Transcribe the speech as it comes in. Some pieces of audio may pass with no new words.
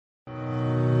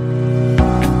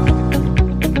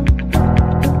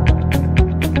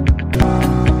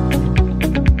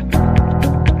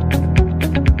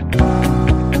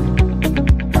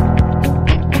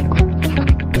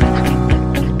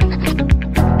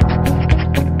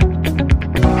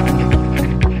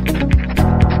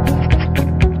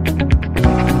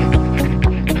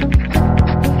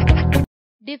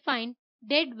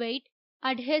Dead weight,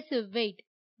 adhesive weight.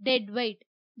 Dead weight.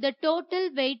 The total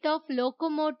weight of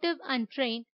locomotive and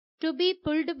train to be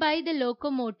pulled by the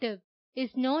locomotive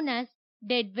is known as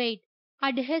dead weight.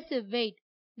 Adhesive weight.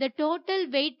 The total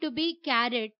weight to be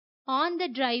carried on the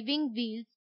driving wheels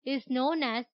is known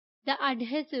as the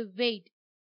adhesive weight.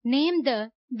 Name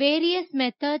the various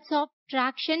methods of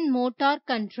traction motor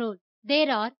control.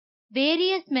 There are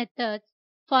various methods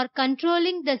for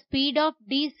controlling the speed of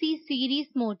DC series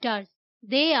motors.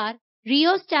 They are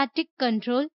rheostatic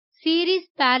control, series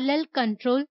parallel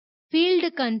control,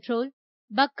 field control,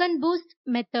 buck and boost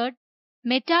method,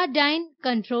 metadyne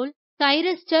control,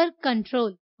 thyristor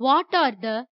control. What are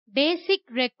the basic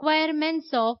requirements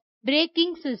of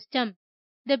braking system?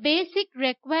 The basic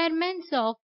requirements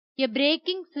of a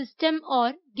braking system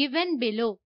are given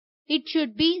below. It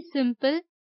should be simple,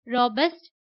 robust,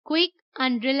 quick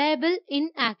and reliable in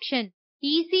action,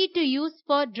 easy to use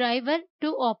for driver to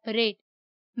operate.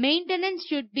 Maintenance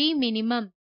should be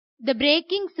minimum. The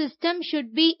braking system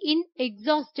should be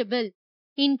inexhaustible.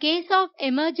 In case of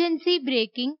emergency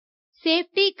braking,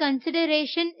 safety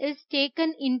consideration is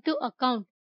taken into account.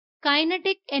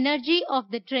 Kinetic energy of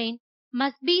the train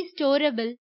must be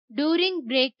storable during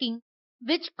braking,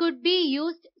 which could be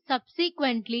used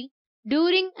subsequently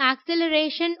during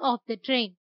acceleration of the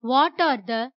train. What are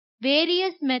the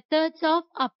various methods of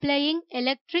applying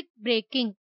electric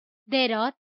braking? There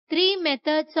are three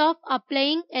methods of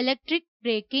applying electric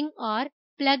braking are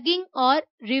plugging or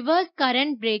reverse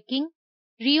current braking,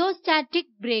 rheostatic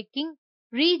braking,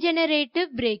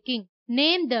 regenerative braking.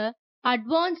 Name the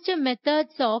advanced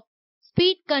methods of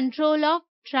speed control of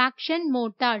traction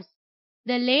motors.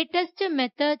 The latest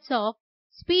methods of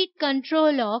speed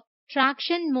control of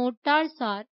traction motors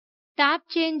are tap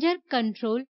changer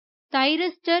control,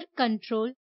 thyristor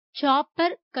control,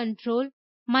 chopper control,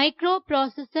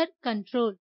 microprocessor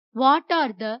control. What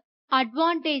are the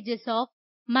advantages of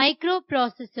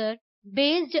microprocessor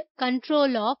based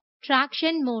control of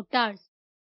traction motors?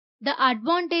 The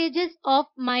advantages of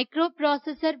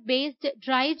microprocessor based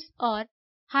drives are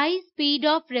high speed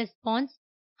of response,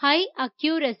 high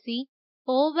accuracy,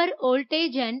 over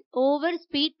voltage and over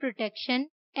speed protection,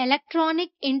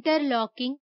 electronic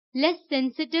interlocking, less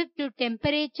sensitive to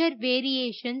temperature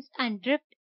variations and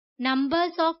drift.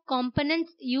 Numbers of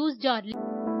components used are.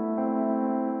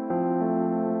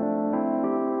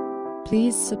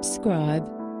 Please subscribe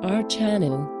our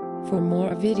channel for more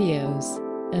videos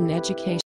and education.